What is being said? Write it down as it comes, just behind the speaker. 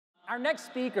Our next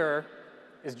speaker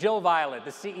is Jill Vialet,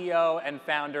 the CEO and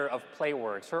founder of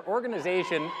Playworks. Her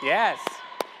organization, yes.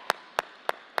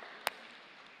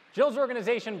 Jill's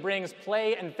organization brings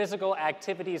play and physical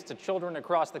activities to children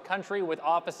across the country with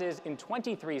offices in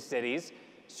 23 cities,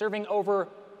 serving over,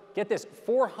 get this,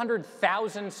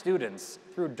 400,000 students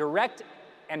through direct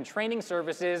and training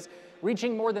services,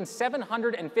 reaching more than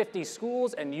 750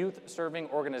 schools and youth-serving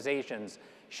organizations.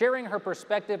 Sharing her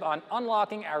perspective on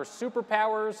unlocking our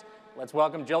superpowers, let's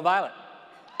welcome Jill Vialet.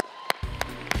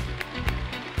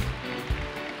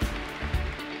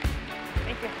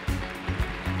 Thank you.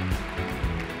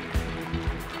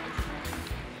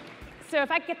 So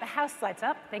if I could get the house lights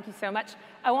up, thank you so much.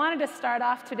 I wanted to start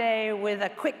off today with a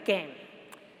quick game.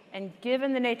 And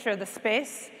given the nature of the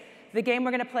space, the game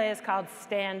we're going to play is called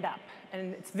Stand Up.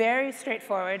 And it's very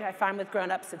straightforward. I find with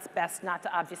grown-ups it's best not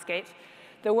to obfuscate.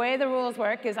 The way the rules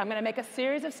work is I'm going to make a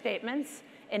series of statements,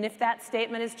 and if that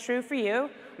statement is true for you,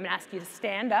 I'm going to ask you to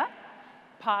stand up,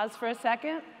 pause for a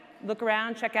second, look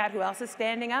around, check out who else is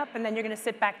standing up, and then you're going to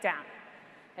sit back down.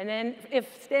 And then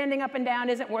if standing up and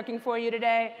down isn't working for you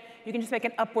today, you can just make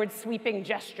an upward sweeping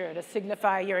gesture to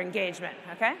signify your engagement,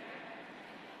 okay?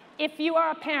 If you are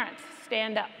a parent,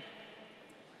 stand up.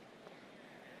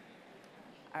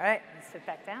 All right, let's sit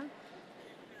back down.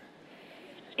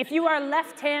 If you are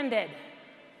left-handed,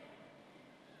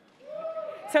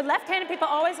 so left-handed people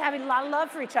always have a lot of love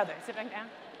for each other. Sit back down.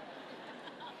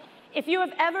 If you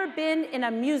have ever been in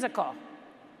a musical,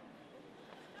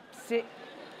 sit.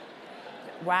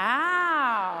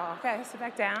 Wow, okay, sit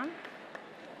back down.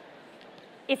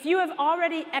 If you have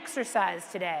already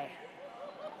exercised today,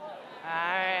 all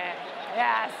right,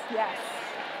 yes, yes,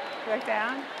 sit back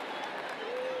down.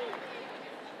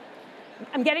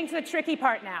 I'm getting to the tricky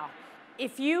part now.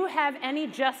 If you have any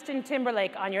Justin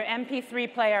Timberlake on your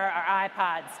MP3 player or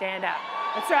iPod, stand up.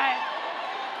 That's right.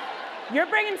 You're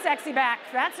bringing sexy back.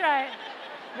 That's right.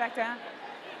 Back down.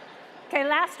 Okay,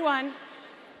 last one.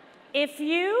 If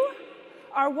you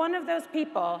are one of those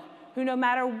people who no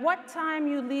matter what time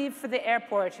you leave for the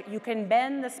airport, you can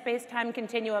bend the space-time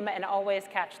continuum and always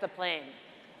catch the plane,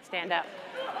 stand up.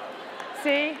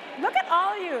 See? Look at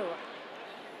all of you.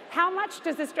 How much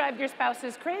does this drive your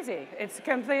spouses crazy? It's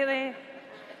completely...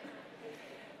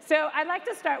 So I'd like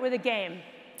to start with a game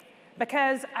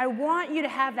because I want you to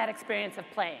have that experience of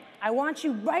playing. I want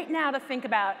you right now to think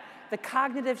about the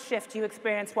cognitive shift you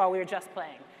experienced while we were just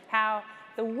playing. How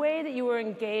the way that you were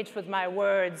engaged with my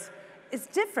words is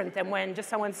different than when just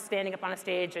someone's standing up on a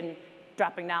stage and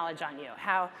dropping knowledge on you.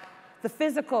 How the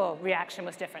physical reaction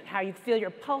was different. How you feel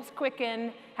your pulse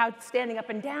quicken, how standing up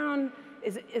and down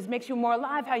makes you more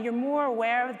alive, how you're more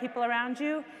aware of the people around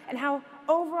you, and how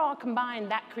overall combined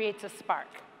that creates a spark.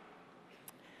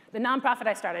 The nonprofit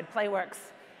I started,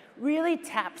 Playworks, really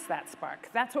taps that spark.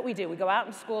 That's what we do. We go out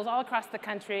in schools all across the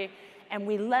country, and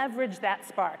we leverage that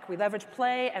spark. We leverage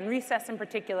play and recess in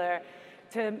particular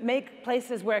to make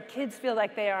places where kids feel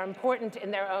like they are important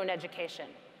in their own education.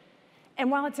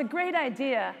 And while it's a great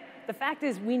idea, the fact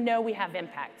is we know we have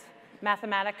impact.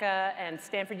 Mathematica and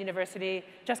Stanford University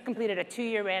just completed a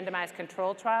 2-year randomized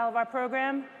control trial of our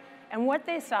program, and what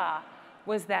they saw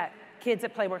was that kids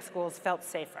at Playworks schools felt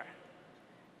safer.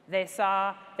 They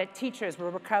saw that teachers were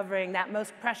recovering that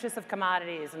most precious of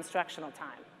commodities, instructional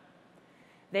time.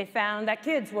 They found that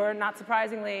kids were, not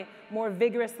surprisingly, more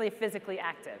vigorously physically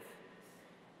active.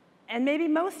 And maybe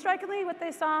most strikingly, what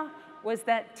they saw was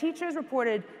that teachers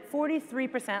reported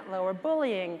 43% lower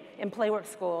bullying in Playworks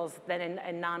schools than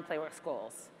in non-Playworks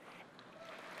schools.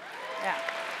 Yeah.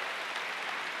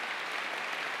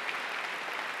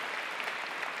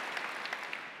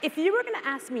 If you were going to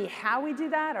ask me how we do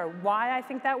that or why I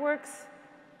think that works,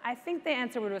 I think the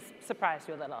answer would surprise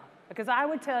you a little. Because I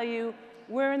would tell you,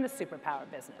 we're in the superpower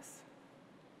business.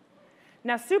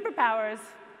 Now, superpowers,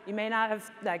 you may not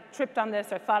have tripped on this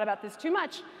or thought about this too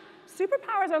much.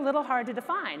 Superpowers are a little hard to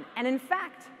define. And in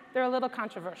fact, they're a little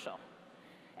controversial.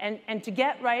 And to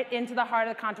get right into the heart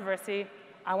of the controversy,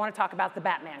 I want to talk about the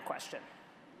Batman question.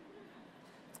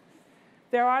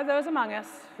 There are those among us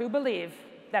who believe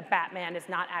that Batman is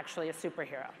not actually a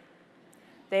superhero.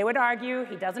 They would argue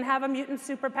he doesn't have a mutant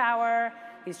superpower.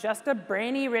 He's just a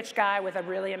brainy rich guy with a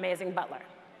really amazing butler.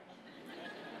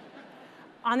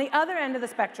 On the other end of the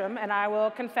spectrum, and I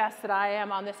will confess that I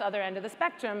am on this other end of the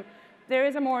spectrum, there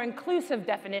is a more inclusive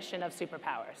definition of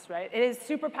superpowers, right? It is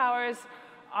superpowers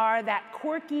are that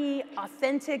quirky,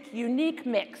 authentic, unique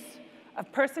mix of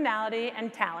personality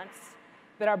and talents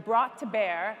that are brought to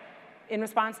bear in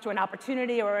response to an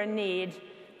opportunity or a need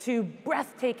to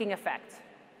breathtaking effect.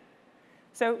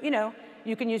 So, you know,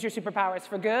 you can use your superpowers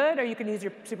for good, or you can use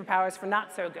your superpowers for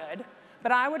not so good.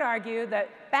 But I would argue that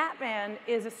Batman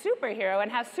is a superhero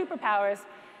and has superpowers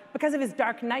because of his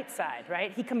Dark Knight side,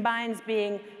 right? He combines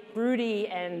being broody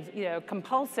and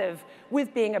compulsive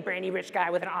with being a brainy rich guy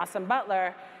with an awesome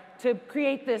butler to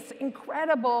create this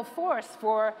incredible force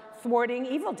for thwarting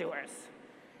evildoers.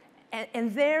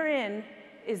 And therein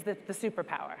is the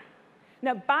superpower.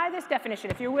 Now, by this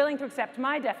definition, if you're willing to accept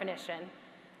my definition,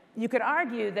 you could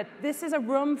argue that this is a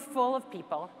room full of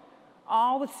people,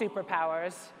 all with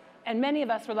superpowers, and many of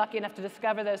us were lucky enough to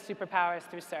discover those superpowers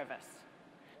through service.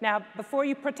 Now, before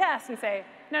you protest and say,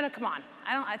 no, come on,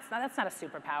 that's not a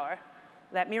superpower,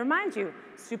 let me remind you,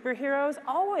 superheroes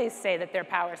always say that their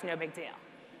power is no big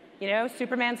deal.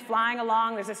 Superman's flying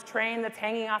along, there's this train that's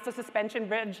hanging off the suspension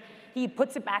bridge, he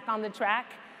puts it back on the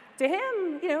track. To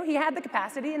him, he had the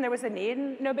capacity and there was a need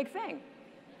and no big thing.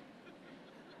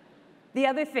 The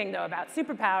other thing, though, about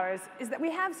superpowers is that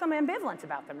we have some ambivalence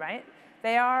about them, right?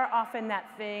 They are often that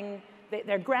thing,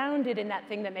 they're grounded in that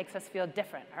thing that makes us feel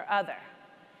different or other.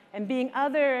 And being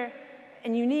other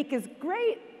and unique is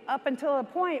great up until a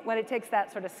point when it takes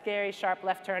that sort of scary, sharp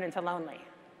left turn into lonely.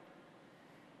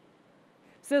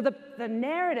 So the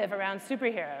narrative around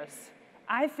superheroes,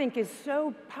 I think, is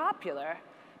so popular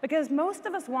because most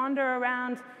of us wander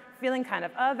around feeling kind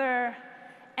of other,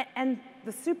 and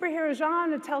the superhero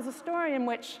genre tells a story in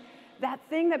which that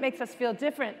thing that makes us feel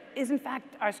different is in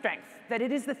fact our strength, that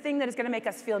it is the thing that is going to make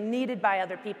us feel needed by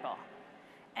other people.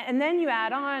 And then you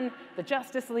add on the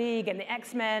Justice League and the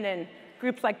X-Men and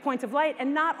groups like Point of Light,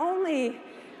 and not only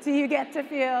do you get to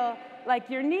feel like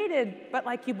you're needed, but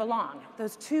like you belong,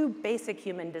 those two basic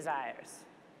human desires.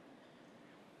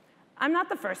 I'm not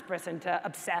the first person to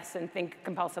obsess and think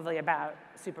compulsively about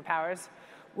superpowers.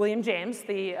 William James,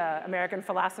 the American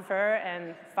philosopher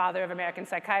and father of American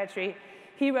psychiatry,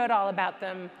 he wrote all about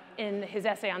them in his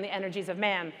essay on the energies of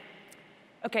man.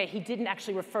 Okay, he didn't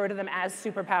actually refer to them as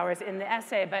superpowers in the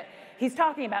essay, but he's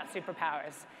talking about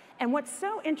superpowers. And what's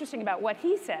so interesting about what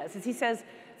he says is he says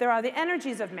there are the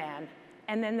energies of man,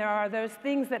 and then there are those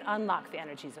things that unlock the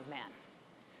energies of man.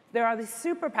 There are these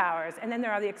superpowers, and then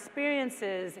there are the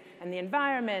experiences and the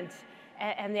environment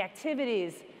and the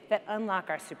activities that unlock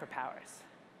our superpowers.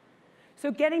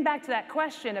 So getting back to that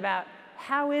question about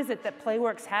how is it that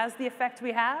Playworks has the effect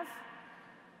we have,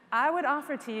 I would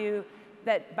offer to you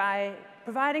that by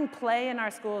providing play in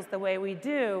our schools the way we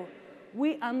do,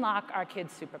 we unlock our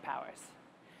kids' superpowers.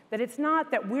 That it's not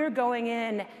that we're going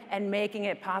in and making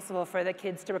it possible for the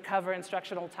kids to recover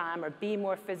instructional time or be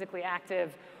more physically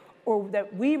active, or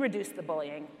that we reduce the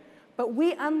bullying, but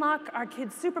we unlock our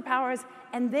kids' superpowers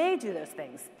and they do those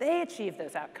things. They achieve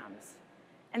those outcomes.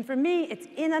 And for me, it's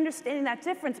in understanding that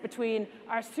difference between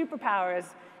our superpowers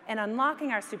and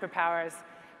unlocking our superpowers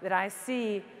that I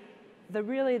see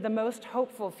really the most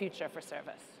hopeful future for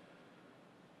service.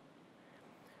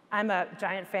 I'm a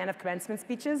giant fan of commencement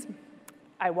speeches.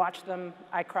 I watch them,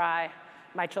 I cry,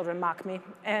 my children mock me,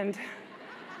 and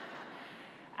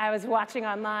I was watching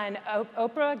online,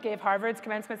 Oprah gave Harvard's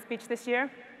commencement speech this year,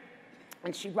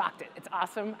 and she rocked it. It's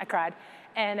awesome, I cried.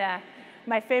 And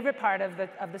my favorite part of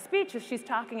the speech is she's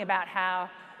talking about how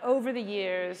over the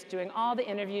years, doing all the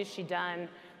interviews she'd done,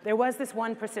 there was this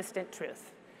one persistent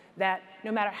truth, that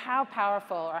no matter how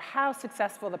powerful or how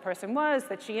successful the person was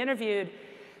that she interviewed,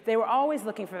 they were always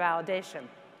looking for validation.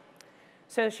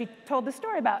 So she told the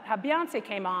story about how Beyonce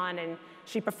came on and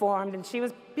she performed, and she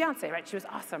was Beyonce, right? She was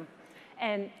awesome.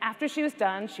 And after she was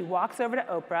done, she walks over to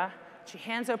Oprah, she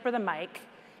hands Oprah the mic,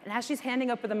 and as she's handing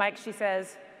Oprah the mic, she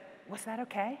says, "Was that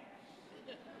okay?"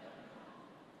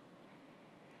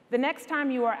 The next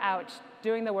time you are out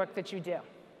doing the work that you do,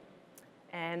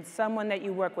 and someone that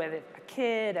you work with, a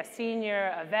kid, a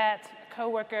senior, a vet, a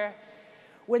coworker,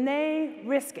 when they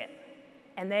risk it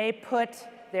and they put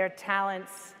their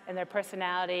talents and their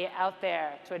personality out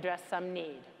there to address some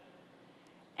need,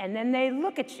 and then they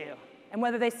look at you, and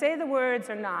whether they say the words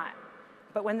or not,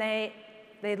 but when they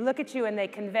look at you and they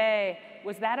convey,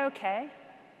 "Was that okay?"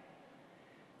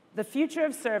 The future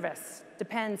of service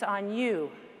depends on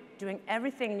you doing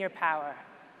everything in your power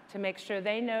to make sure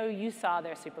they know you saw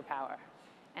their superpower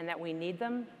and that we need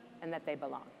them and that they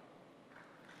belong.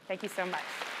 Thank you so much.